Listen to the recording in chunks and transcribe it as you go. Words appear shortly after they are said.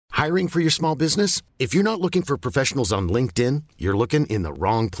Hiring for your small business? If you're not looking for professionals on LinkedIn, you're looking in the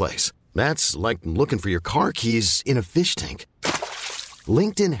wrong place. That's like looking for your car keys in a fish tank.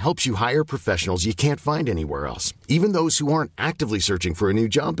 LinkedIn helps you hire professionals you can't find anywhere else, even those who aren't actively searching for a new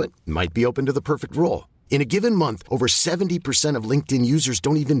job but might be open to the perfect role. In a given month, over 70% of LinkedIn users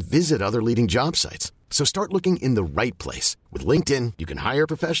don't even visit other leading job sites. So start looking in the right place. With LinkedIn, you can hire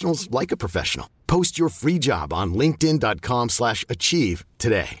professionals like a professional. Post your free job on linkedin.com/achieve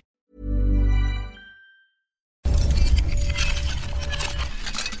today.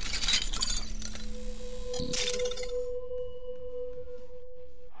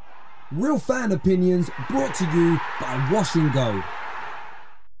 Real fan opinions brought to you by Wash and Go.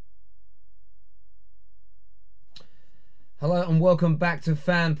 Hello and welcome back to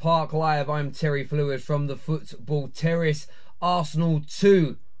Fan Park Live. I'm Terry Fluid from the Football Terrace. Arsenal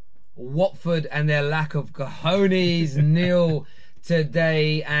 2, Watford and their lack of cojones nil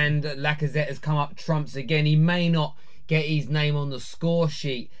today, and Lacazette has come up trumps again. He may not get his name on the score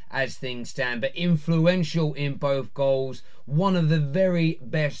sheet as things stand, but influential in both goals. One of the very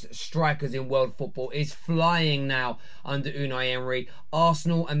best strikers in world football is flying now under Unai Emery.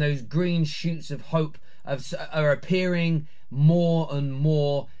 Arsenal and those green shoots of hope are appearing more and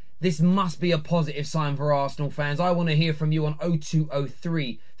more. This must be a positive sign for Arsenal fans. I want to hear from you on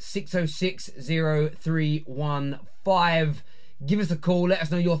 0203 606 0315. Give us a call. Let us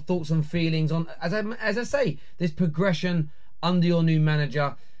know your thoughts and feelings on, as I say, this progression under your new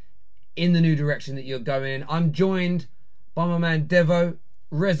manager in the new direction that you're going in. I'm joined by my man Devo,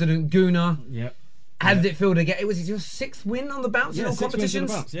 resident Gooner. Yep. How did it feel to get? Was it your sixth win on the bounce in all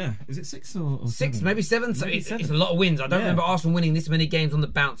competitions? Bounce, yeah. Is it six or six, seven? maybe seven? So it's a lot of wins. I don't remember Arsenal winning this many games on the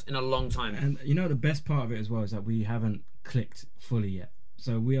bounce in a long time. And you know the best part of it as well is that we haven't clicked fully yet.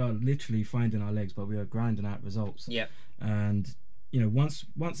 So we are literally finding our legs, but we are grinding out results. Yep. And you know, once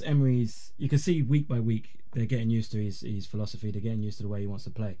Emery's, you can see week by week they're getting used to his philosophy. They're getting used to the way he wants to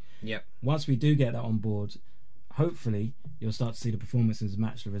play. Yep. Once we do get that on board, hopefully you'll start to see the performances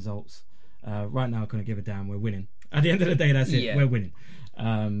match the results. Right now I couldn't give a damn. We're winning. At the end of the day, that's it. Yeah. We're winning.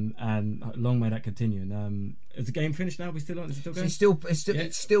 And long may that continue. And is the game finished now? Is it still going?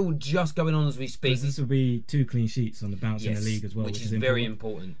 It's still just going on as we speak. This will be 2 clean sheets on the bounce in the league as well, which is very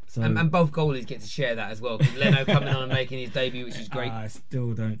important. So, and both goalies get to share that as well. Leno coming on and making his debut, which is great. I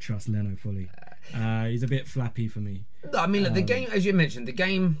still don't trust Leno fully. He's a bit flappy for me. I mean, look, the game, as you mentioned,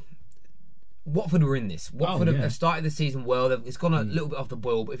 Watford were in this. Watford have started the season well. It's gone a little bit off the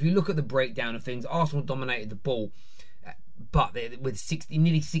boil, but if you look at the breakdown of things, Arsenal dominated the ball, but with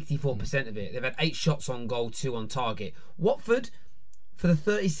nearly 64% of it. They've had 8 shots on goal, 2 on target. Watford, for the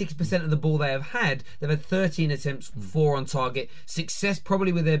 36% of the ball they have had, they've had 13 attempts, 4 on target. Success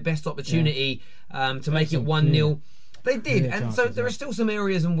probably with their best opportunity to make it 1-0. They did, and so there are still some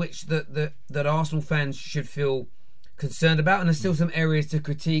areas in which that Arsenal fans should feel concerned about, and there's still some areas to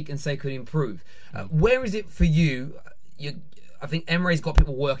critique and say could improve. Where is it for you? I think Emery's got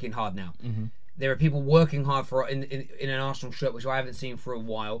people working hard now. Mm-hmm. There are people working hard for in an Arsenal shirt, which I haven't seen for a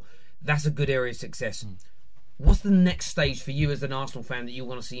while. That's a good area of success. What's the next stage for you as an Arsenal fan that you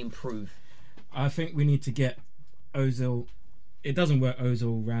want to see improve? I think we need to get Ozil. It doesn't work.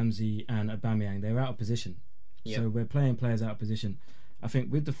 Ozil, Ramsey, and Aubameyang. They're out of position. Yep. So we're playing players out of position. I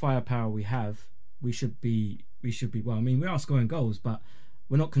think with the firepower we have, we should be well. I mean, we are scoring goals, but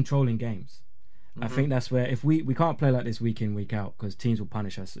we're not controlling games. Mm-hmm. I think that's where, if we can't play like this week in, week out, because teams will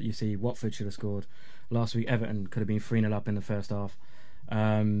punish us. You see, Watford should have scored last week. Everton could have been 3-0 up in the first half.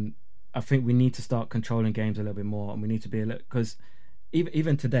 I think we need to start controlling games a little bit more, and we need to be a little, because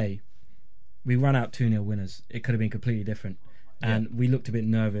even today we run out 2-0 winners. It could have been completely different, and we looked a bit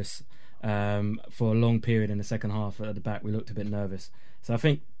nervous for a long period in the second half. At the back, we looked a bit nervous. So I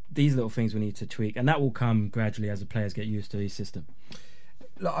think these little things we need to tweak, and that will come gradually as the players get used to his system.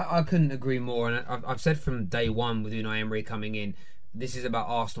 Look, I couldn't agree more, and I've said from day one with Unai Emery coming in, this is about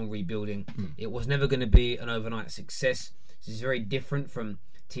Arsenal rebuilding. It was never going to be an overnight success. This is very different from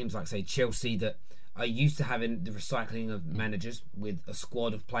teams like, say, Chelsea, that are used to having the recycling of managers with a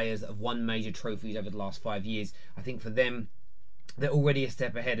squad of players that have won major trophies over the last 5 years. I think for them, they're already a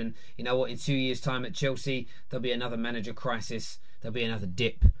step ahead, and you know what, in 2 years' time at Chelsea, there'll be another manager crisis, there'll be another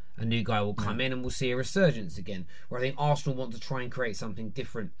dip, a new guy will come in and we'll see a resurgence again. Where I think Arsenal want to try and create something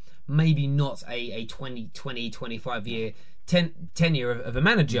different. Maybe not a 25 year tenure of a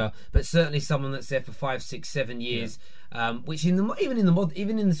manager, but certainly someone that's there for 5, 6, 7 years, which even in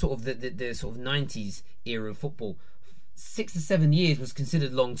the sort of the sort of 90s era of football, 6 to 7 years was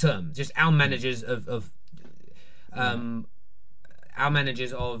considered long term. Just our managers of Wenger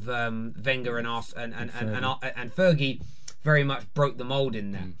and Fergie, very much broke the mould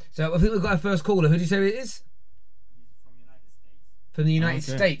in that. So I think we've got our first caller. Who do you say it is? From the United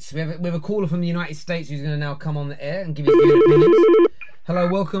States. We have a caller from the United States who's going to now come on the air and give his opinions. Hello,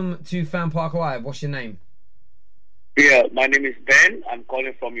 welcome to Fan Park Live. What's your name? Yeah, my name is Ben. I'm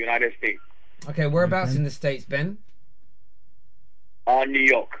calling from United States. Okay, whereabouts in the States, Ben? New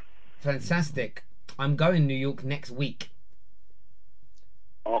York. Fantastic. I'm going New York next week.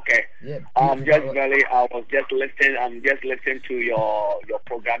 Okay. Yeah. I was just listening. I'm just listening to your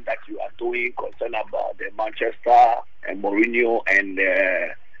program that you are doing concerning about the Manchester and Mourinho and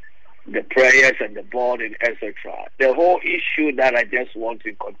the players and the board and etc. The whole issue that I just want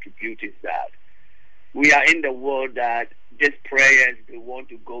to contribute is that we are in the world that these players, they want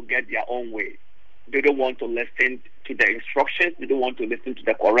to go get their own way. They don't want to listen to the instructions. They don't want to listen to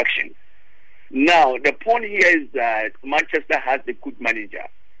the correction. Now, the point here is that Manchester has a good manager.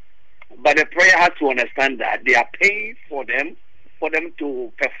 But the player has to understand that they are paying for them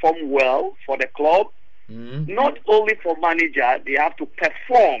to perform well for the club. Not only for manager, they have to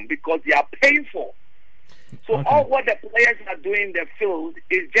perform because they are paying for. So all what the players are doing in the field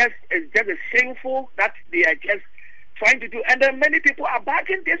is just a shameful that they are just trying to do. And then many people are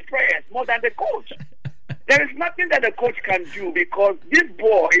backing these players more than the coach. There is nothing that the coach can do because these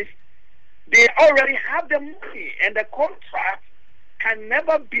boys, they already have the money and the contract can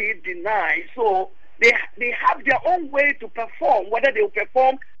never be denied. So they have their own way to perform. Whether they will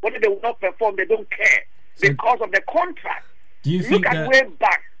perform, whether they will not perform, they don't care because of the contract. Do you think that way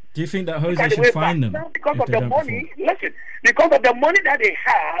back? Do you think that Jose should fine them? Because of the money, because of the money that they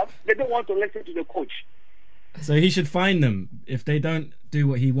have, they don't want to listen to the coach. So he should fine them if they don't do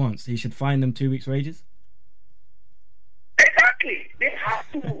what he wants. He should fine them 2 weeks' wages. Exactly. They have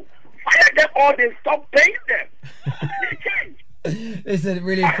to fire them or they stop paying them. They change. Listen,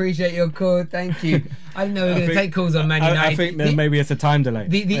 really appreciate your call. Thank you. I didn't know we were going to take calls on Man United. I think maybe it's a time delay.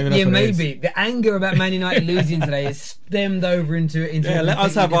 Maybe. The anger about Man United losing today has stemmed over into let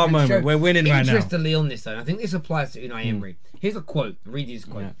us have our moment. Show. We're winning right now. Interestingly on this, though, I think this applies to Unai Emery. Here's a quote. Read his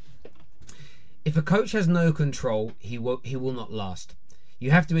quote. Yeah. If a coach has no control, he will not last. You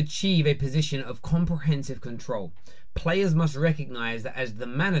have to achieve a position of comprehensive control. Players must recognise that as the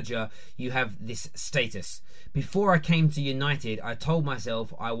manager, you have this status. Before I came to United, I told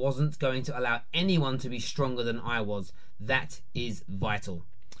myself I wasn't going to allow anyone to be stronger than I was. That is vital.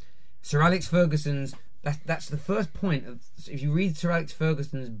 Sir Alex Ferguson's, that's the first point. If you read Sir Alex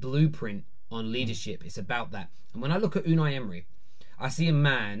Ferguson's blueprint on leadership, it's about that. And when I look at Unai Emery, I see a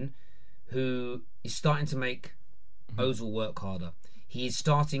man who is starting to make Ozil work harder. He is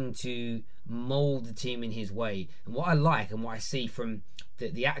starting to mould the team in his way. And what I like and what I see from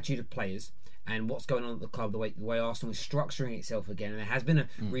the attitude of players and what's going on at the club, the way Arsenal is structuring itself again, and there has been a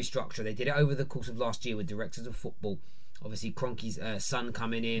restructure. They did it over the course of last year with directors of football. Obviously, Kroenke's son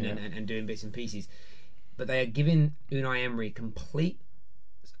coming in and doing bits and pieces. But they are giving Unai Emery complete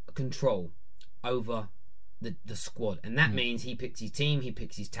control over the squad. And that means he picks his team, he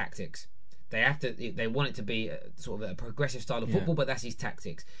picks his tactics. They want it to be sort of a progressive style of football, but that's his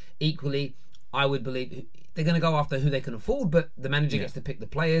tactics. Equally, I would believe they're going to go after who they can afford, but the manager gets to pick the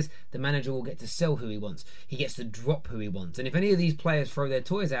players. The manager will get to sell who he wants. He gets to drop who he wants. And if any of these players throw their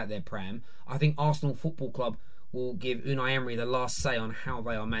toys out there, Pram, I think Arsenal Football Club will give Unai Emery the last say on how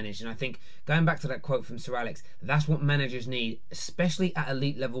they are managed. And I think, going back to that quote from Sir Alex, that's what managers need, especially at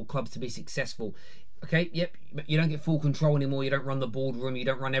elite level clubs, to be successful. Okay, yep, you don't get full control anymore. You don't run the boardroom. You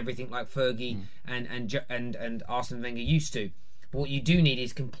don't run everything like Fergie and Arsene Wenger used to. But what you do need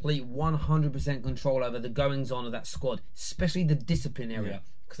is complete 100% control over the goings-on of that squad, especially the discipline area.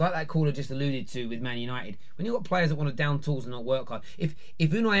 Because like that caller just alluded to with Man United, when you've got players that want to down tools and not work hard, if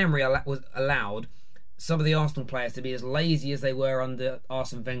Unai Emery was allowed some of the Arsenal players to be as lazy as they were under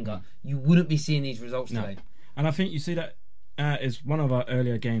Arsene Wenger, you wouldn't be seeing these results today. And I think you see that is one of our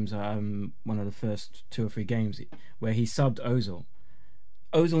earlier games, one of the first 2 or 3 games where he subbed Ozil.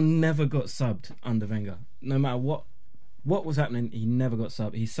 Ozil never got subbed under Wenger. No matter what was happening, he never got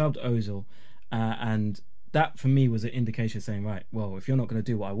subbed. He subbed Ozil, and that for me was an indication saying, right, well, if you're not going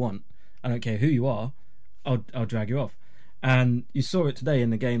to do what I want, I don't care who you are, I'll drag you off. And you saw it today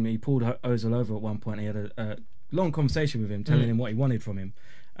in the game. He pulled Ozil over at one point. He had a long conversation with him, telling him what he wanted from him,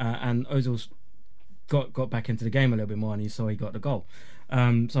 and Ozil's got back into the game a little bit more, and you saw he got the goal.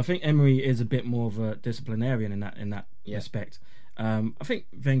 So I think Emery is a bit more of a disciplinarian in that respect. I think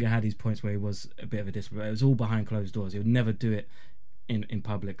Wenger had his points where he was a bit of a disciplinarian. It was all behind closed doors. He would never do it in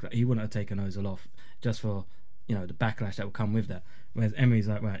public. He wouldn't have taken Ozil off just for the backlash that would come with that. Whereas Emery's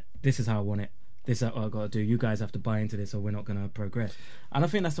like, right, this is how I want it. This is what I've got to do. You guys have to buy into this, or we're not going to progress. And I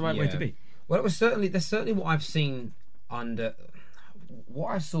think that's the right way to be. Well, there's certainly what I've seen under what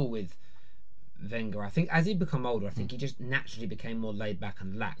I saw with Wenger, I think as he become older, I think he just naturally became more laid back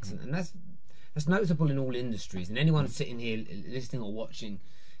and lax, and that's noticeable in all industries. And anyone sitting here listening or watching,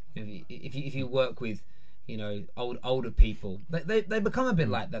 if you work with older people, they become a bit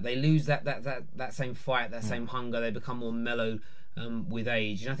like that. They lose that same fight, that same hunger. They become more mellow with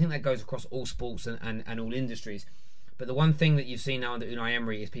age, and I think that goes across all sports and all industries. But the one thing that you've seen now under Unai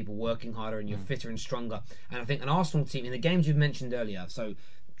Emery is people working harder and you're fitter and stronger. And I think an Arsenal team, in the games you've mentioned earlier, so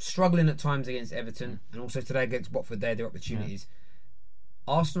struggling at times against Everton and also today against Watford, their opportunities.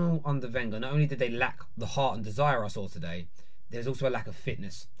 Arsenal under Wenger, not only did they lack the heart and desire I saw today, there's also a lack of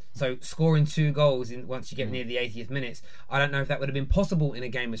fitness. So scoring 2 goals once you get near the 80th minutes, I don't know if that would have been possible in a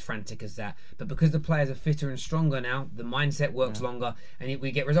game as frantic as that. But because the players are fitter and stronger now, the mindset works longer, and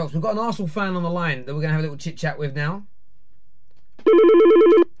we get results. We've got an Arsenal fan on the line that we're going to have a little chit chat with now.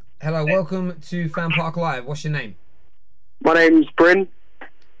 Hello, welcome to Fan Park Live. What's your name? My name's Bryn.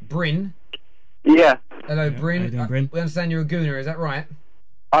 Bryn? Yeah. Hello, Yeah, Bryn. how you doing, Bryn? We understand you're a Gooner, is that right?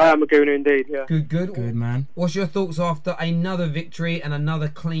 I am a Gooner indeed, yeah. Good. Good, man. What's your thoughts after another victory and another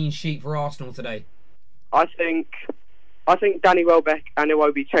clean sheet for Arsenal today? I think Danny Welbeck and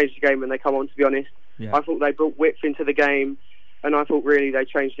Iwobi changed the game when they come on, to be honest. Yeah. I thought they brought width into the game, and I thought really they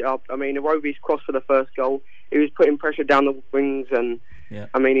changed it up. I mean, Iwobi's cross for the first goal. He was putting pressure down the wings, and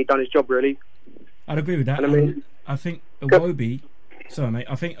I mean, he done his job really. I'd agree with that. And I mean, I think Iwobi... Sorry, mate.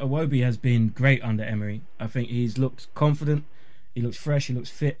 I think Iwobi has been great under Emery. I think he's looked confident, he looks fresh, he looks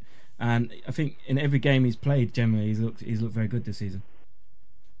fit, and I think in every game he's played, generally, he's looked very good this season.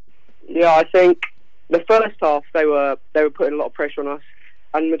 Yeah, I think the first half they were putting a lot of pressure on us,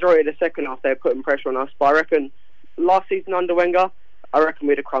 and the majority of the second half they were putting pressure on us. But I reckon last season under Wenger, I reckon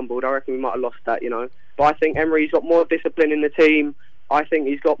we'd have crumbled. I reckon we might have lost that, But I think Emery's got more discipline in the team. I think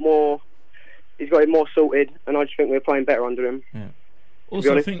he's got it more sorted, and I just think we're playing better under him. Yeah.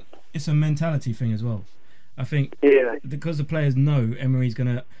 Also, I think it's a mentality thing as well. I think because the players know Emery's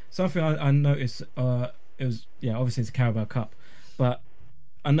gonna. Something I noticed. It was obviously it's a Carabao Cup, but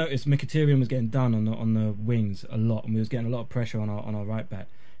I noticed Mkhitaryan was getting done on the wings a lot, and we was getting a lot of pressure on our right back.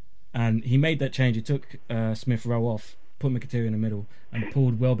 And he made that change. He took Smith Rowe off, put Mkhitaryan in the middle, and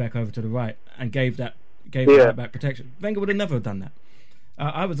pulled Welbeck over to the right, and gave the right back protection. Wenger would have never done that.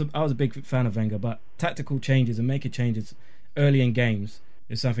 I was a big fan of Wenger, but tactical changes and making changes early in games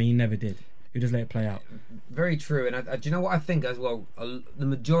is something he never did. He just let it play out. Very true. And do you know what I think as well? The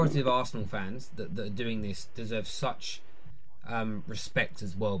majority of Arsenal fans that are doing this deserve such respect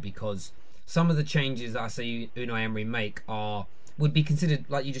as well, because some of the changes that I see Unai Emery make would be considered,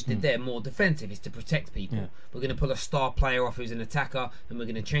 like you just did there, more defensive. It's to protect people. Yeah. We're going to pull a star player off who's an attacker, and we're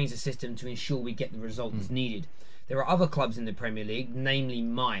going to change the system to ensure we get the result that's needed. There are other clubs in the Premier League, namely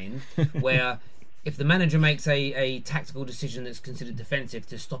mine, where if the manager makes a tactical decision that's considered defensive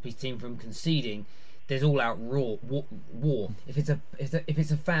to stop his team from conceding, there's all-out war. If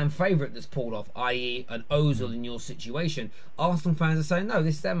it's a fan favourite that's pulled off, i.e. an Ozil in your situation, Arsenal fans are saying, no,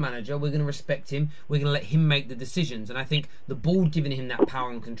 this is their manager, we're going to respect him, we're going to let him make the decisions. And I think the board giving him that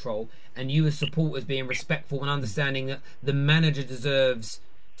power and control, and you as supporters being respectful and understanding that the manager deserves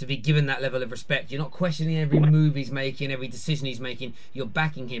to be given that level of respect. You're not questioning every move he's making, every decision he's making. You're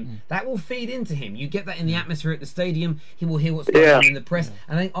backing him. That will feed into him. You get that in the atmosphere at the stadium. He will hear what's going on in the press.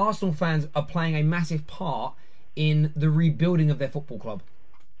 And I think Arsenal fans are playing a massive part in the rebuilding of their football club.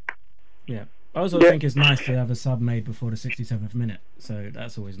 Yeah. I also think it's nice to have a sub made before the 67th minute. So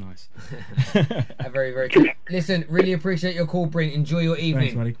that's always nice. Very, very true. Listen, really appreciate your call, Bryn. Enjoy your evening.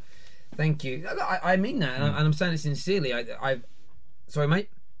 Thanks, buddy. Thank you. I mean that, and I'm saying it sincerely. Sorry, mate.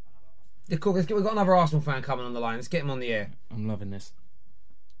 Cool. We've got another Arsenal fan coming on the line. Let's get him on the air. I'm loving this.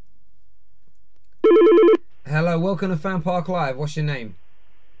 Hello, welcome to Fan Park Live. What's your name?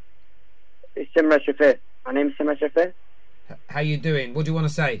 It's Simra Shafir. My name's Simra Shafir. How you doing? What do you want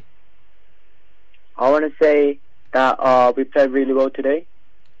to say? I want to say that we played really well today.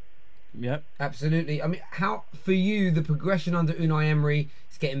 Yep. Absolutely. I mean, how for you the progression under Unai Emery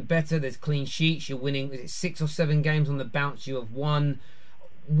is getting better. There's clean sheets. You're winning. Is it 6 or 7 games on the bounce? You have won.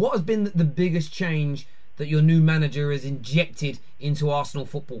 What has been the biggest change that your new manager has injected into Arsenal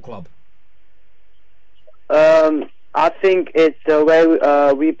Football Club? I think it's the way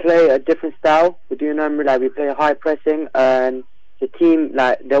we play a different style. We do remember we play high pressing, and the team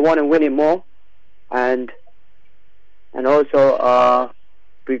they want to win it more, and also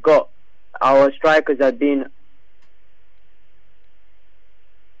we've got our strikers have been.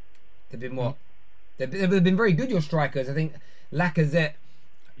 They've been what? They've been very good. Your strikers, I think. Lacazette.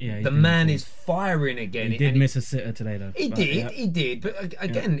 the man is firing again. He did miss a sitter today, though. He did. But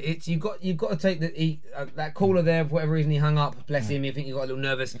again, it's you've got to take that caller there for whatever reason he hung up. Bless him. I think he got a little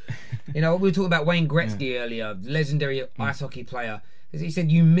nervous. We were talking about Wayne Gretzky earlier, legendary ice hockey player. He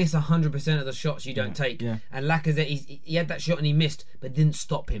said you miss 100% of the shots you don't take. Yeah. And Lacazette, he had that shot and he missed, but didn't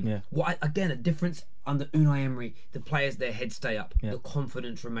stop him. Yeah. Again, a difference under Unai Emery. The players, their heads stay up. Yeah. The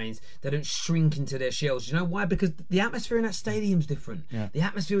confidence remains. They don't shrink into their shells. You know why? Because the atmosphere in that stadium's different. Yeah. The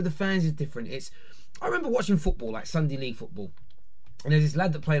atmosphere of the fans is different. I remember watching football, like Sunday League football, and there's this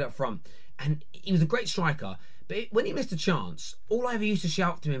lad that played up front, and he was a great striker. But when he missed a chance, all I ever used to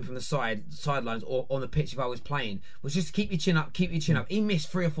shout to him from the sidelines or on the pitch if I was playing was just keep your chin up, keep your chin up. He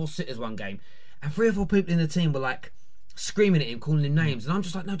missed 3 or 4 sitters one game, and 3 or 4 people in the team were like screaming at him, calling him names, and I'm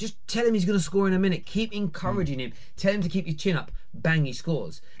just like, no, just tell him he's going to score in a minute. Keep encouraging him. Tell him to keep his chin up. Bang, he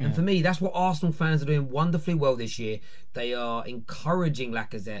scores. And for me, that's what Arsenal fans are doing wonderfully well this year. They are encouraging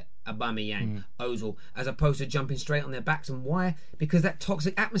Lacazette, Aubameyang, Ozil, as opposed to jumping straight on their backs. And why? Because that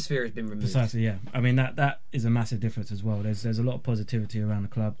toxic atmosphere has been removed. Precisely, yeah. I mean, that is a massive difference as well. There's a lot of positivity around the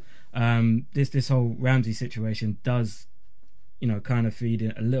club. This whole Ramsey situation does, kind of feed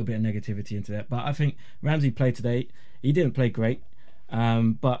a little bit of negativity into that. But I think Ramsey played today. He didn't play great.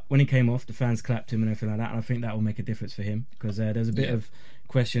 But when he came off, the fans clapped him and everything like that, and I think that will make a difference for him, because there's a bit of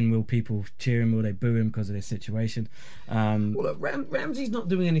question: will people cheer him, will they boo him because of this situation? Look, Ramsey's not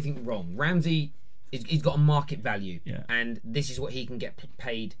doing anything wrong. Ramsey, he's got a market value, and this is what he can get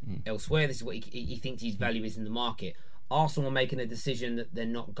paid elsewhere. This is what he thinks his value is in the market. Arsenal are making a decision that they're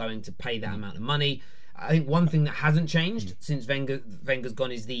not going to pay that amount of money. I think one thing that hasn't changed since Wenger's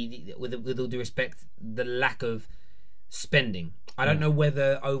gone is with all due respect, the lack of spending. I don't know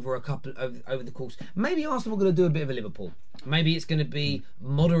whether over the course, maybe Arsenal are going to do a bit of a Liverpool. Maybe it's going to be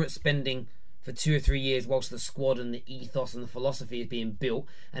moderate spending for 2 or 3 years whilst the squad and the ethos and the philosophy is being built,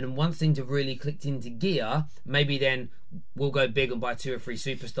 and once things have really clicked into gear, maybe then we'll go big and buy 2 or 3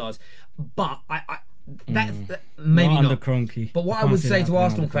 superstars. But that's maybe not. Kroenke. But what I would say to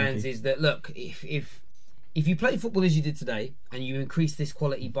Arsenal fans is that, look, if you play football as you did today and you increase this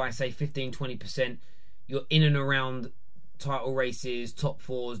quality by say 15-20%, you're in and around title races, top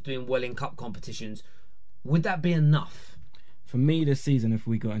 4s, doing well in cup competitions, would that be enough? For me this season, if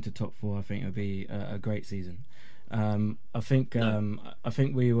we got into top 4, I think it would be a great season. I think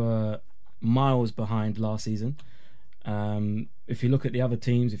we were miles behind last season. If you look at the other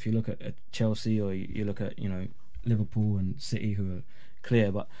teams, if you look at Chelsea, or you look at Liverpool and City, who are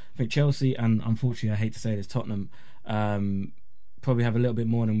clear, but I think Chelsea, and unfortunately I hate to say this, Tottenham, probably have a little bit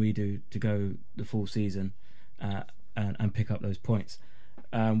more than we do to go the full season and pick up those points.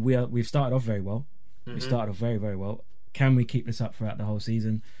 We've started off very well. We started off very, very well. Can we keep this up throughout the whole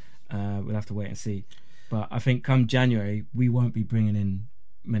season? We'll have to wait and see. But I think come January we won't be bringing in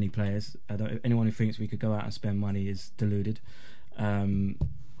many players. Anyone who thinks we could go out and spend money is deluded. I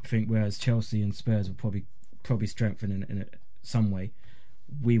think whereas Chelsea and Spurs will probably strengthen in some way,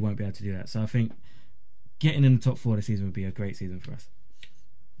 we won't be able to do that. So I think getting in the top 4 this season would be a great season for us.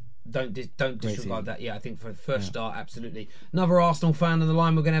 Don't disregard that. Yeah, I think for the first start, absolutely. Another Arsenal fan on the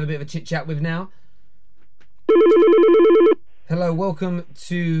line we're going to have a bit of a chit chat with now. Hello, welcome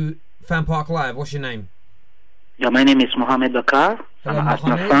to Fan Park Live. What's your name? Yeah, my name is Mohamed Bakar. Hello, I'm an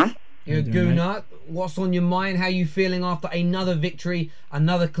Arsenal fan. You're a gooner. What's on your mind? How are you feeling after another victory,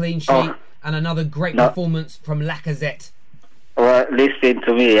 another clean sheet, and another great performance from Lacazette? Well, listen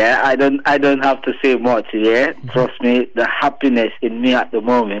to me, I don't have to say much, Trust me, the happiness in me at the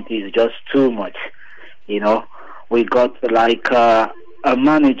moment is just too much. We got like a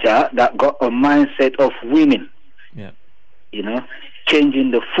manager that got a mindset of winning. Yeah.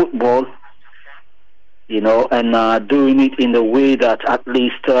 Changing the football, and doing it in the way that at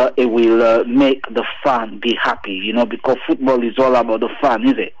least it will make the fan be happy, because football is all about the fan,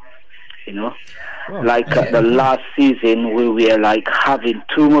 is it? Well, the last season we were like having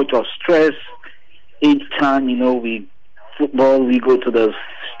too much of stress. Each time, we go to the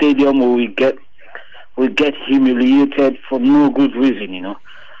stadium where we get humiliated for no good reason,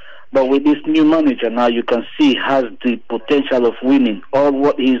 But with this new manager now, you can see he has the potential of winning. All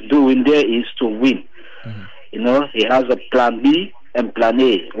what he's doing there is to win. He has a plan B and plan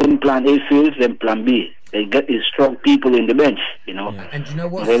A. When plan A fails, then plan B. They get these strong people in the bench, Yeah. And do you know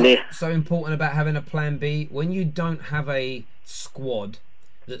what's so important about having a plan B? When you don't have a squad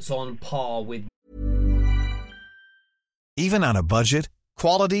that's on par with... Even on a budget,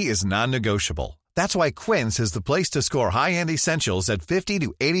 quality is non-negotiable. That's why Quince is the place to score high-end essentials at 50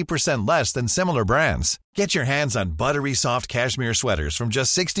 to 80% less than similar brands. Get your hands on buttery soft cashmere sweaters from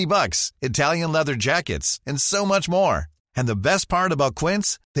just $60, Italian leather jackets, and so much more. And the best part about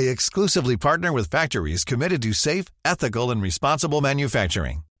Quince, they exclusively partner with factories committed to safe, ethical, and responsible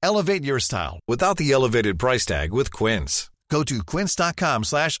manufacturing. Elevate your style without the elevated price tag with Quince. Go to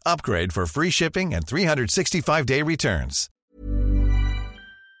quince.com/upgrade for free shipping and 365-day returns.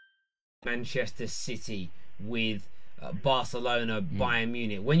 Manchester City with Barcelona, Bayern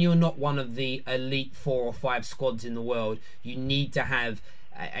Munich. When you're not one of the elite 4 or 5 squads in the world, you need to have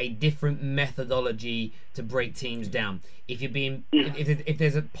a different methodology to break teams down. If you're being, if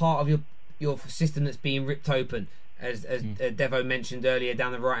there's a part of your system that's being ripped open, as Devo mentioned earlier,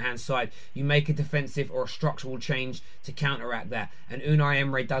 down the right hand side, you make a defensive or a structural change to counteract that. And Unai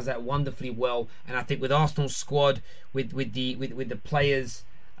Emery does that wonderfully well. And I think with Arsenal's squad, with the players,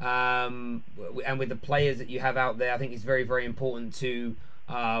 and with the players that you have out there, I think it's very, very important to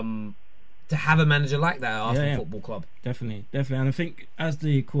have a manager like that at Arsenal Football Club. Definitely. And I think, as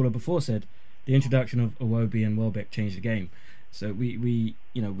the caller before said, the introduction of Iwobi and Welbeck changed the game. So we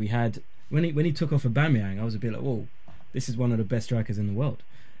had, when he took off Aubameyang, I was a bit like, whoa, this is one of the best strikers in the world.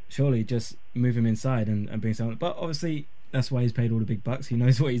 Surely just move him inside and bring someone. But obviously that's why he's paid all the big bucks. He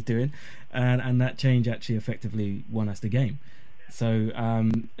knows what he's doing, and that change actually effectively won us the game. So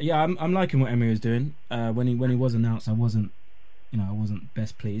I'm liking what Emery was doing. When he was announced, I wasn't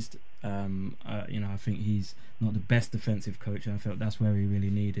best pleased. I think he's not the best defensive coach, and I felt that's where he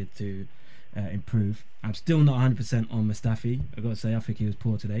really needed to improve. I'm still not 100% on Mustafi. I've got to say, I think he was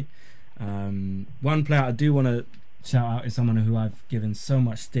poor today. One player I do want to shout out is someone who I've given so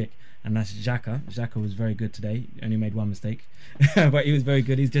much stick, and that's Xhaka. Xhaka was very good today. Only made one mistake, but he was very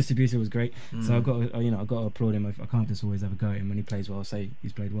good. His distribution was great. So I've got to applaud him. I can't just always have a go at him when he plays well. I'll say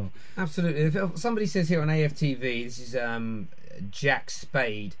he's played well. Absolutely. If somebody says here on AFTV, this is Jack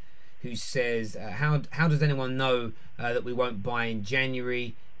Spade, who says, how does anyone know that we won't buy in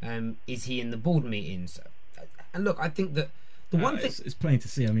January? Is he in the board meetings? And look, I think that the one thing... It's plain to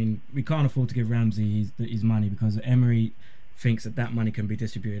see. I mean, we can't afford to give Ramsey his money because Emery thinks that money can be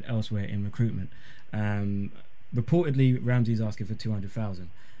distributed elsewhere in recruitment. Reportedly, Ramsey's asking for 200,000.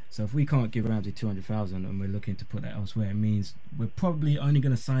 So if we can't give Ramsey 200,000 and we're looking to put that elsewhere, it means we're probably only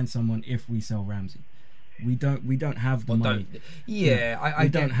going to sign someone if we sell Ramsey. We don't have the money. I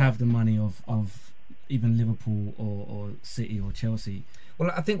don't have the money of even Liverpool or City or Chelsea.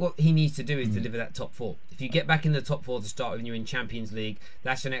 Well, I think what he needs to do is deliver that top 4. If you get back in the top 4 to start with and you're in Champions League,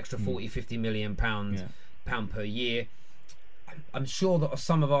 that's an extra 40-50 million pound per year. I'm sure that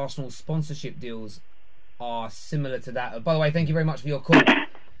some of Arsenal's sponsorship deals are similar to that. By the way, thank you very much for your call.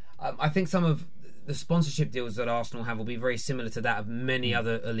 I think some of the sponsorship deals that Arsenal have will be very similar to that of many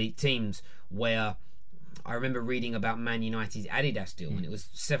other elite teams, where I remember reading about Man United's Adidas deal, and it was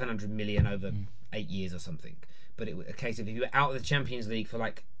 700 million over 8 years or something. But it was a case of if you were out of the Champions League for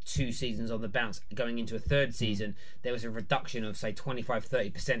like 2 seasons on the bounce, going into a third season, there was a reduction of say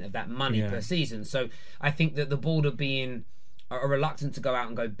 25-30% of that money per season. So I think that the board are reluctant to go out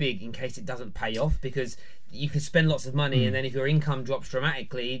and go big in case it doesn't pay off, because you could spend lots of money and then if your income drops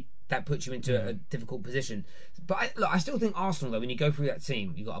dramatically, that puts you into a difficult position. But I still think Arsenal, though, when you go through that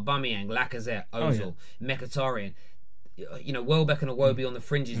team, you've got Aubameyang, Lacazette, Ozil, Mkhitaryan, Welbeck and Iwobi on the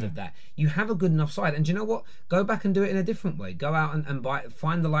fringes of that. You have a good enough side, and do you know what? Go back and do it in a different way. Go out and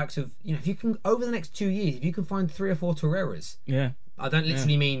find the likes of, if you can, over the next 2 years, if you can find 3 or 4 Torreiras. I don't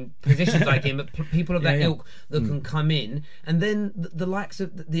literally mean positions like him, but people of that ilk that can come in, and then the likes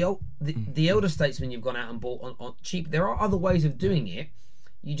of the elder statesmen you've gone out and bought on cheap. There are other ways of doing it.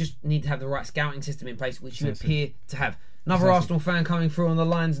 You just need to have the right scouting system in place, which you appear to have. Another Arsenal fan coming through on the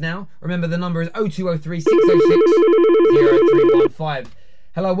lines now. Remember, the number is 0203 606 0315.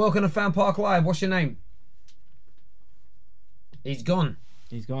 Hello, welcome to Fan Park Live. What's your name? He's gone.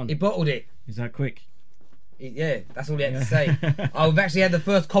 He bottled it. Is that quick? Yeah, that's all he had to say. I've actually had the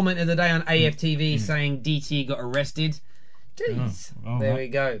first comment of the day on AFTV saying DT got arrested. Jeez. There we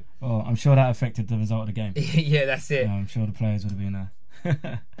go. Oh, I'm sure that affected the result of the game. Yeah, that's it. I'm sure the players would have been there.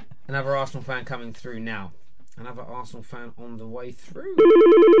 Another Arsenal fan coming through now. Another Arsenal fan on the way through.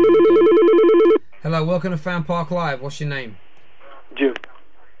 Hello, welcome to Fan Park Live. What's your name? Jim.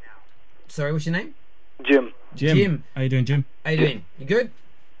 Sorry, what's your name? Jim. How you doing, Jim? How you doing? You good?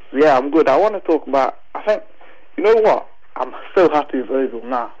 Yeah, I'm good. I want to talk about, I think, you know what? I'm so happy with Ozil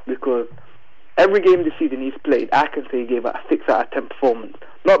now, because every game this season he's played, I can say he gave a 6 out of 10 performance.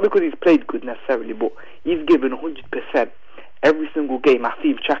 Not because he's played good necessarily, but he's given 100% every single game. I see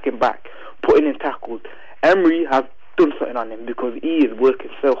him tracking back, putting in tackles. Emery has done something on him because he is working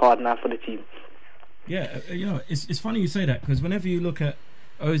so hard now for the team. Yeah, it's funny you say that, because whenever you look at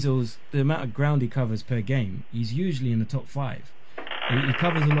Ozil's, the amount of ground he covers per game, he's usually in the top 5. He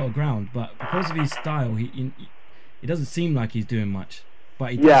covers a lot of ground, but because of his style, it doesn't seem like he's doing much,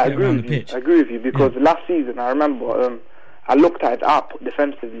 but he does get around the pitch. I agree with you, because last season I remember I looked at his app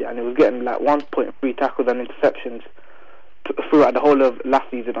defensively, and it was getting like 1.3 tackles and interceptions throughout the whole of last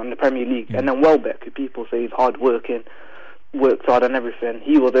season on the Premier League. And then Welbeck, who people say he's hard working, works hard and everything,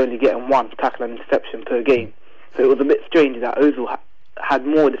 he was only getting 1 tackle and interception per game. So it was a bit strange that Ozil had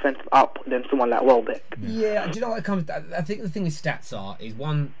more defensive up than someone like Welbeck. Yeah, do you know what it comes to? I think the thing with stats is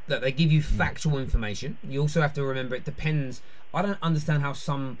one, that they give you factual information. You also have to remember it depends. I don't understand how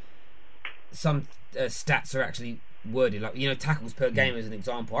some stats are actually worded, like, you know, tackles per game as an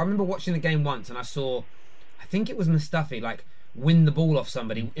example. I remember watching the game once and I saw, I think it was Mustafi, like, win the ball off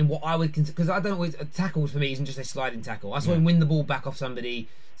somebody in what I would consider, because I don't always, tackles for me isn't just a sliding tackle. I saw him win the ball back off somebody,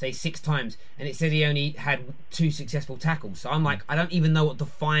 say 6 times, and it said he only had 2 successful tackles. So I'm like, I don't even know what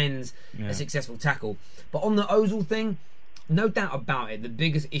defines a successful tackle. But on the Ozil thing, no doubt about it, the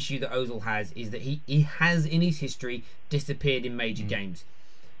biggest issue that Ozil has is that he has in his history disappeared in major games.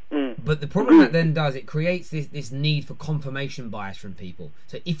 But the problem that then does, it creates this need for confirmation bias from people.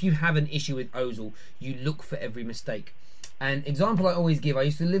 So if you have an issue with Ozil, you look for every mistake. An example I always give, I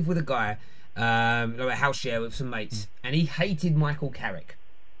used to live with a guy, a house share with some mates, and he hated Michael Carrick.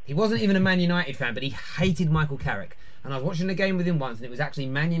 He wasn't even a Man United fan, but he hated Michael Carrick. And I was watching a game with him once, and it was actually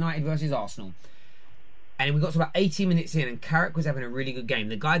Man United versus Arsenal. And we got to about 80 minutes in, and Carrick was having a really good game.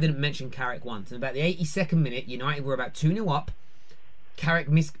 The guy didn't mention Carrick once. And about the 82nd minute, United were about 2-0 up. Carrick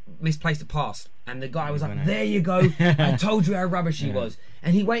misplaced a pass, and the guy was like, there you go, I told you how rubbish he was.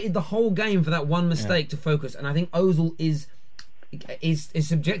 And he waited the whole game for that one mistake to focus. And I think Ozil is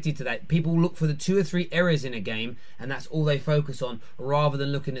subjected to that. People look for the 2 or 3 errors in a game, and that's all they focus on, rather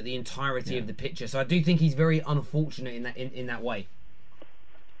than looking at the entirety of the picture. So I do think he's very unfortunate in that way.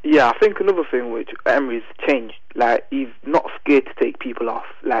 Yeah, I think another thing which Emery's changed, like, he's not scared to take people off.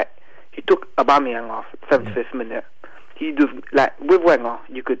 Like, he took Aubameyang off at 75th minute. He does, like, with Wenger,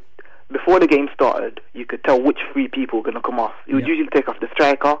 you could, before the game started, you could tell which 3 people were going to come off. He would usually take off the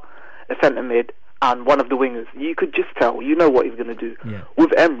striker, the centre mid, and one of the wingers. You could just tell, you know what he's going to do.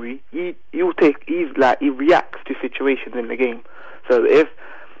 With Emery, he reacts to situations in the game. So if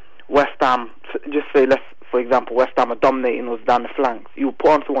West Ham, just say, for example, West Ham are dominating us down the flanks, you'll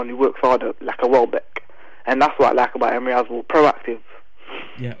put on someone who works harder, like a Welbeck. And that's what I like about Emery as well, proactive.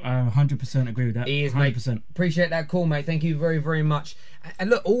 Yeah, I 100% agree with that. He is, 100%. Mate. Appreciate that call, mate. Thank you very, very much. And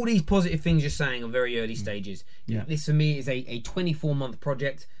look, all these positive things you're saying are very early stages. This for me is a 24-month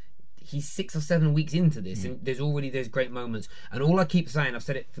project. He's 6 or 7 weeks into this, and there's great moments. And all I keep saying, I've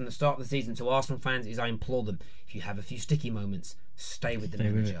said it from the start of the season to Arsenal fans, is I implore them, if you have a few sticky moments, stay with the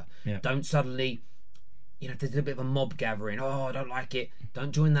manager. Don't suddenly, if there's a bit of a mob gathering, I don't like it,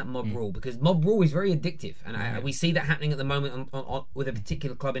 don't join that mob rule, because mob rule is very addictive, and we see that happening at the moment with a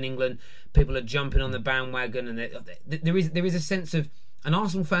particular club in England. People are jumping on the bandwagon, and there is a sense of, and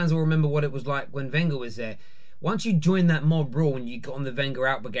Arsenal fans will remember what it was like when Wenger was there. Once you joined that mob rule and you got on the Wenger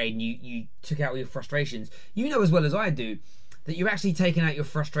out brigade and you took out all your frustrations, you know as well as I do that you're actually taking out your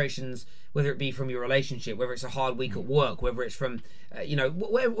frustrations, whether it be from your relationship, whether it's a hard week at work, whether it's from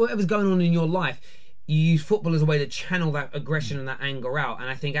whatever's going on in your life. You use football as a way to channel that aggression and that anger out, and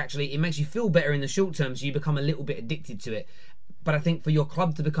I think actually it makes you feel better in the short term, so you become a little bit addicted to it. But I think for your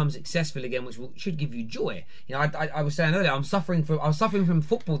club to become successful again, which should give you joy. I was saying earlier, I was suffering from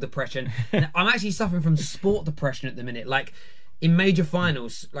football depression. And I'm actually suffering from sport depression at the minute. Like in major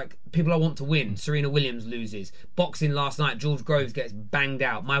finals, like people I want to win, Serena Williams loses. Boxing last night, George Groves gets banged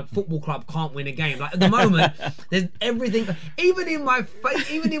out. My football club can't win a game. Like at the moment, there's everything. Even in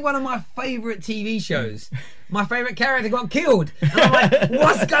one of my favourite TV shows, my favourite character got killed. And I'm like,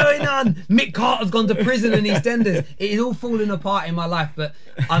 what's going on? Mick Carter's gone to prison in EastEnders. It is all falling apart in my life, but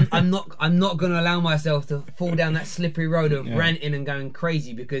I'm not going to allow myself to fall down that slippery road of ranting and going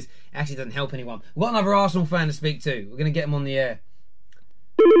crazy, because it actually doesn't help anyone. We've got another Arsenal fan to speak to. We're going to get him on the air.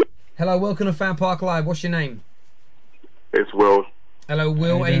 Hello, welcome to Fan Park Live. What's your name? It's Will. Hello,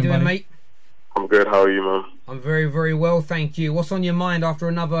 Will. How you doing, mate? I'm good. How are you, man? I'm very, very well, thank you. What's on your mind after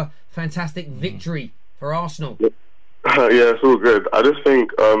another fantastic victory for Arsenal? Yeah, it's all good. I just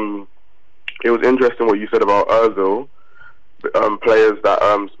think it was interesting what you said about Ozil, players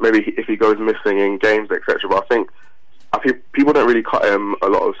that maybe if he goes missing in games, etc. But I think people don't really cut him a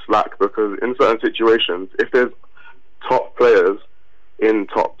lot of slack, because in certain situations, if there's top players in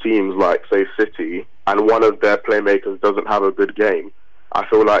top teams like say City, and one of their playmakers doesn't have a good game, I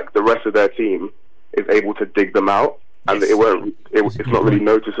feel like the rest of their team is able to dig them out, and it's not really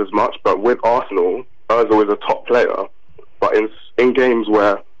noticed as much. But with Arsenal, Ozil is a top player, but in games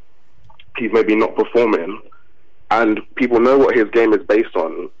where he's maybe not performing, and people know what his game is based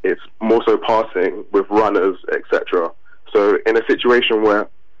on. It's more so passing with runners, etc. So in a situation where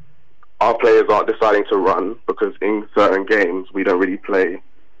our players aren't deciding to run because in certain games we don't really play,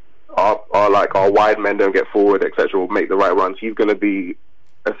 our wide men don't get forward, etc., will make the right runs, he's going to be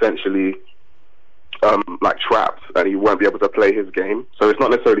essentially trapped, and he won't be able to play his game. So it's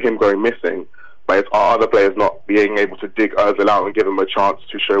not necessarily him going missing, but it's our other players not being able to dig Ozil out and give him a chance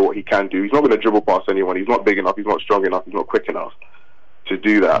to show what he can do. He's not going to dribble past anyone. He's not big enough. He's not strong enough. He's not quick enough to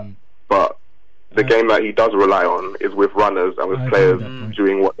do that. But the game that he does rely on is with runners and with players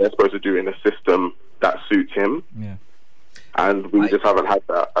doing what they're supposed to do in a system that suits him. Yeah. And we just haven't had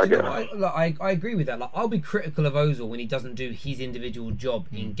that, I guess. I agree with that. Like, I'll be critical of Ozil when he doesn't do his individual job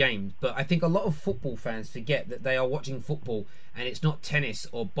in games, but I think a lot of football fans forget that they are watching football and it's not tennis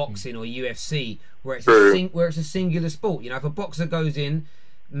or boxing or UFC where it's a singular sport. You know, if a boxer goes in,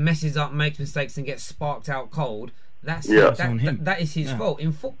 messes up, makes mistakes and gets sparked out cold, that is his fault.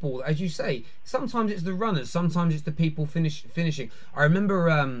 In football, as you say, sometimes it's the runners, sometimes it's the people finishing. I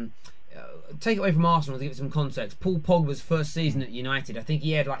remember take it away from Arsenal to give it some context. Paul Pogba's first season at United, I think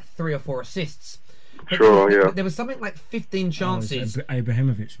he had like 3 or 4 assists. But there was something like 15 chances.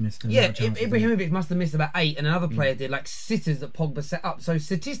 Ibrahimovic missed. Ibrahimovic must have missed about 8, and another player did, like sitters that Pogba set up. So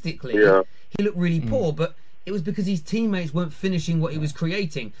statistically, he looked really poor, but it was because his teammates weren't finishing what he was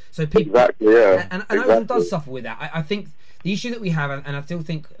creating. So people, and Ozil does suffer with that. I think the issue that we have, and I still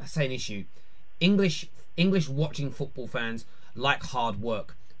think I say an issue, English watching football fans like hard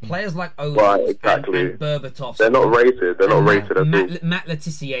work. Players like Ozil and Berbatov, they're not rated. They're not rated at all. Matt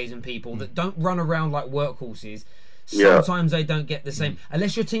Letizier's and people that don't run around like workhorses. Sometimes they don't get the same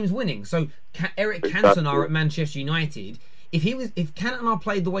unless your team's winning. So Eric Cantona at Manchester United, if Cantona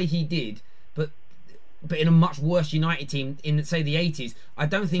played the way he did, but in a much worse United team in, say, the 80s, I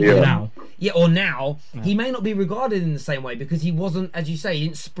don't think he may not be regarded in the same way because he wasn't, as you say, he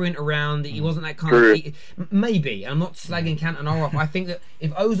didn't sprint around, he wasn't that kind of... Maybe, I'm not slagging Cantona off. I think that if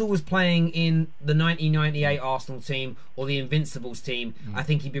Ozil was playing in the 1998 Arsenal team or the Invincibles team, I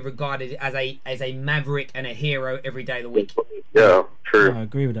think he'd be regarded as a maverick and a hero every day of the week. Yeah, true. I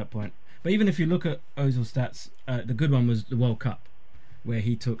agree with that point. But even if you look at Ozil's stats, the good one was the World Cup, where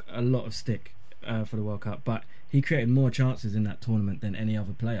he took a lot of stick for the World Cup, but he created more chances in that tournament than any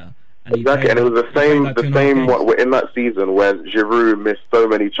other player. And and it was the same in that season when Giroud missed so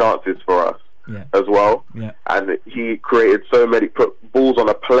many chances for us as well. Yeah. And he created put balls on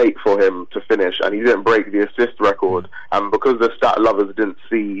a plate for him to finish, and he didn't break the assist record. And because the stat lovers didn't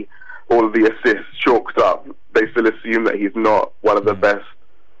see all of the assists chalked up, they still assume that he's not one of the best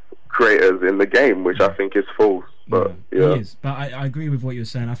creators in the game, which I think is false. But he is. But I agree with what you're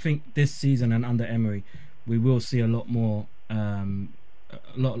saying. I think this season and under Emery, we will see a lot more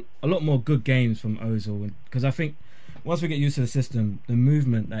good games from Ozil, because I think once we get used to the system, the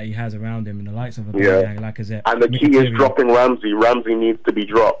movement that he has around him and the likes of Aubameyang, Lacazette, and the key is dropping Ramsey. Ramsey needs to be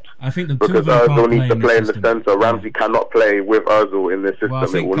dropped. I think the because Ozil needs to play in the centre. Ramsey cannot play with Ozil in this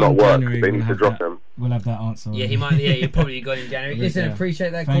system. It will not work. They need to drop him. We'll have that answer. Yeah, he might. Yeah, you probably got in January. Listen,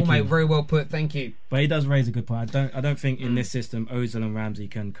 appreciate that call, mate. Very well put. Thank you. But he does raise a good point. I don't think in this system Ozil and Ramsey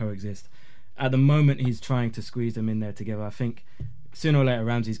can coexist. At the moment, he's trying to squeeze them in there together. I think sooner or later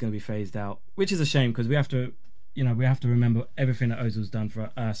Ramsey's going to be phased out, which is a shame because we have to remember everything that Ozil's done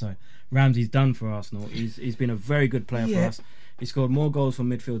Ramsey's done for Arsenal. He's been a very good player for us. He scored more goals from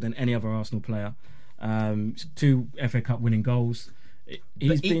midfield than any other Arsenal player. 2 FA Cup winning goals.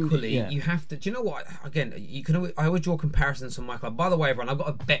 You have to. Do you know what? Again, I always draw comparisons from my club. By the way, everyone, I've got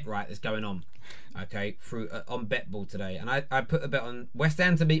a bet that's going on. Okay, through on BetBall today, and I put a bet on West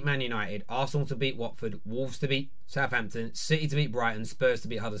Ham to beat Man United, Arsenal to beat Watford, Wolves to beat Southampton, City to beat Brighton, Spurs to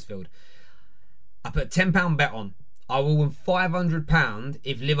beat Huddersfield. I put a £10 bet on. I will win £500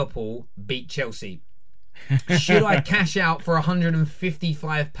 if Liverpool beat Chelsea. Should I cash out for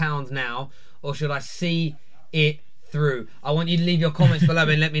 £155 now, or should I see it through? I want you to leave your comments below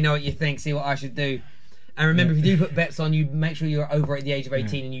and let me know what you think. See what I should do. And remember, if you do put bets on, you make sure you're over at the age of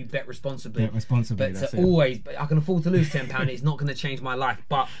 18 and you bet responsibly. But always, but I can afford to lose £10. It's not going to change my life,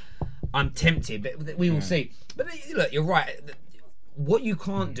 but I'm tempted. But we will see. But look, you're right. What you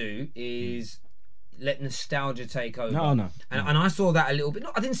can't do is let nostalgia take over. No. And I saw that a little bit.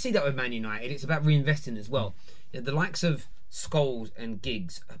 No, I didn't see that with Man United. It's about reinvesting as well. The likes of Scholes and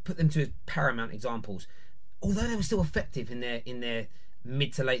Giggs, I put them to as paramount examples. Although they were still effective in their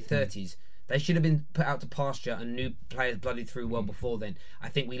mid to late 30s, they should have been put out to pasture and new players blooded through well before then. I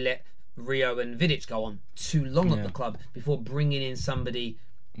think we let Rio and Vidic go on too long at the club before bringing in somebody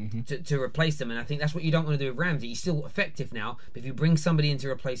to replace them. And I think that's what you don't want to do with Ramsey. He's still effective now, but if you bring somebody in to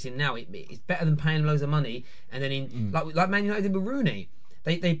replace him now, it's better than paying loads of money and then like Man United did with Rooney.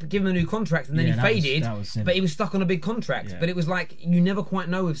 They give him a new contract and then he faded, but he was stuck on a big contract. Yeah. But it was like, you never quite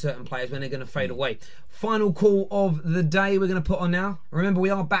know with certain players when they're going to fade away. Final call of the day we're going to put on now. Remember, we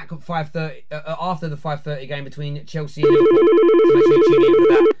are back at 5:30 after the 5:30 game between Chelsea and Liverpool. So make sure you tune in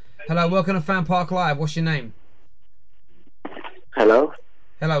for that. Hello, welcome to Fan Park Live. What's your name? Hello,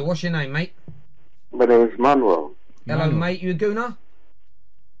 what's your name, mate? My name is Manuel. Hello, mate. You a Gooner?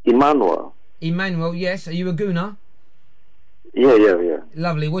 Emmanuel, yes. Are you a Gooner? Yeah.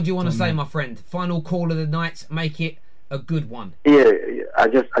 Lovely. What do you want to say, my friend? Final call of the night. Make it a good one. Yeah. I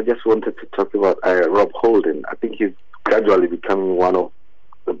just wanted to talk about Rob Holding. I think he's gradually becoming one of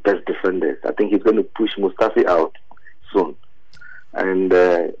the best defenders. I think he's going to push Mustafi out soon, and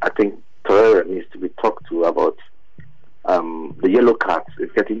I think Torreira needs to be talked to about the yellow cards.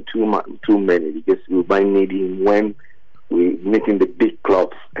 It's getting too many, because we might need him when we meeting the big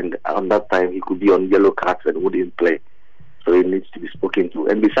clubs, and on that time he could be on yellow cards and wouldn't play. So he needs to be spoken to.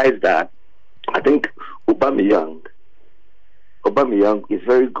 And besides that, I think Aubameyang is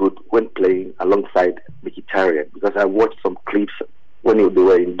very good when playing alongside Mkhitaryan, because I watched some clips when they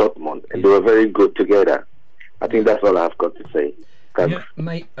were in Dortmund, and they were very good together. I think that's all I've got to say. Yeah,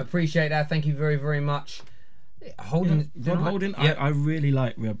 mate, appreciate that. Thank you very, very much. Rob Holding, I really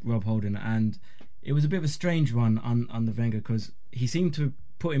like Rob Holding, and it was a bit of a strange one on the Wenger, because he seemed to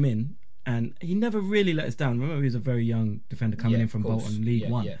put him in, and he never really let us down. Remember, he was a very young defender coming in from Bolton, League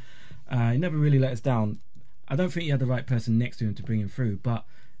One. He never really let us down. I don't think he had the right person next to him to bring him through, but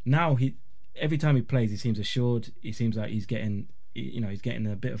now every time he plays, he seems assured. He seems like he's getting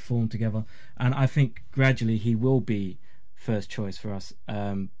a bit of form together, and I think gradually he will be first choice for us,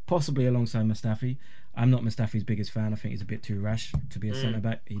 possibly alongside Mustafi. I'm not Mustafi's biggest fan. I think he's a bit too rash to be a centre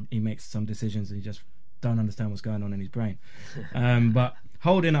back. He makes some decisions and you just don't understand what's going on in his brain. But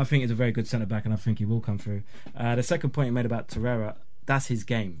Holding, I think, is a very good centre back, and I think he will come through. The second point you made about Torreira, that's his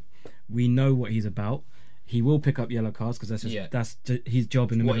game. We know what he's about. He will pick up yellow cards, because that's his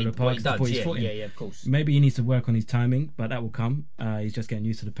job in the middle of the park, to put his foot in. Yeah, of course. Maybe he needs to work on his timing, but that will come. He's just getting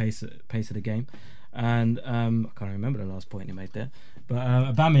used to the pace of the game. And I can't remember the last point he made there. But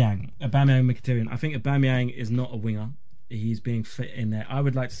Aubameyang, Mkhitaryan. I think Aubameyang is not a winger. He's being fit in there. I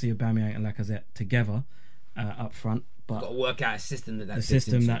would like to see Aubameyang and Lacazette together up front. But got to work out a system the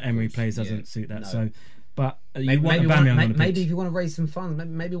system that Emery plays doesn't suit that. No. So, but maybe if you want to raise some funds,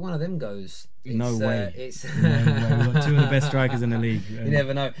 maybe one of them goes. No way. We've got two of the best strikers in the league. You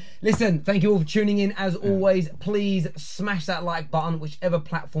never know. Listen, thank you all for tuning in. As always, please smash that like button, whichever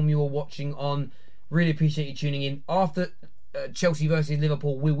platform you are watching on. Really appreciate you tuning in. After Chelsea versus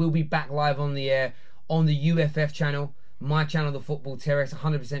Liverpool, we will be back live on the air on the UFF channel, my channel, The Football Terrace,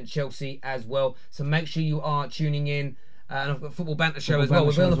 100% Chelsea as well. So make sure you are tuning in. And I've got Football Banter Show as well.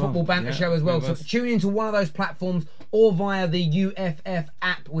 We'll be on the Football Banter Show as well. So tune into one of those platforms or via the UFF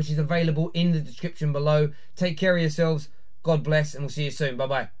app, which is available in the description below. Take care of yourselves. God bless, and we'll see you soon.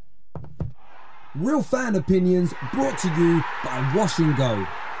 Bye-bye. Real fan opinions brought to you by Wash and Go.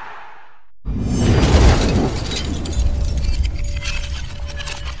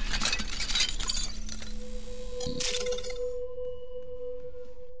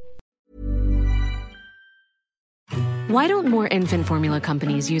 Why don't more infant formula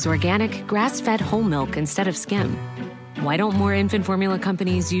companies use organic, grass-fed whole milk instead of skim? Why don't more infant formula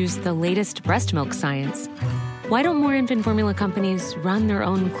companies use the latest breast milk science? Why don't more infant formula companies run their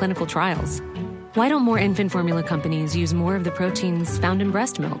own clinical trials? Why don't more infant formula companies use more of the proteins found in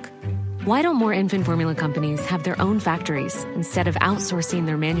breast milk? Why don't more infant formula companies have their own factories instead of outsourcing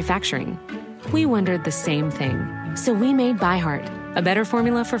their manufacturing? We wondered the same thing. So we made ByHeart, a better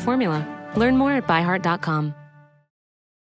formula for formula. Learn more at byheart.com.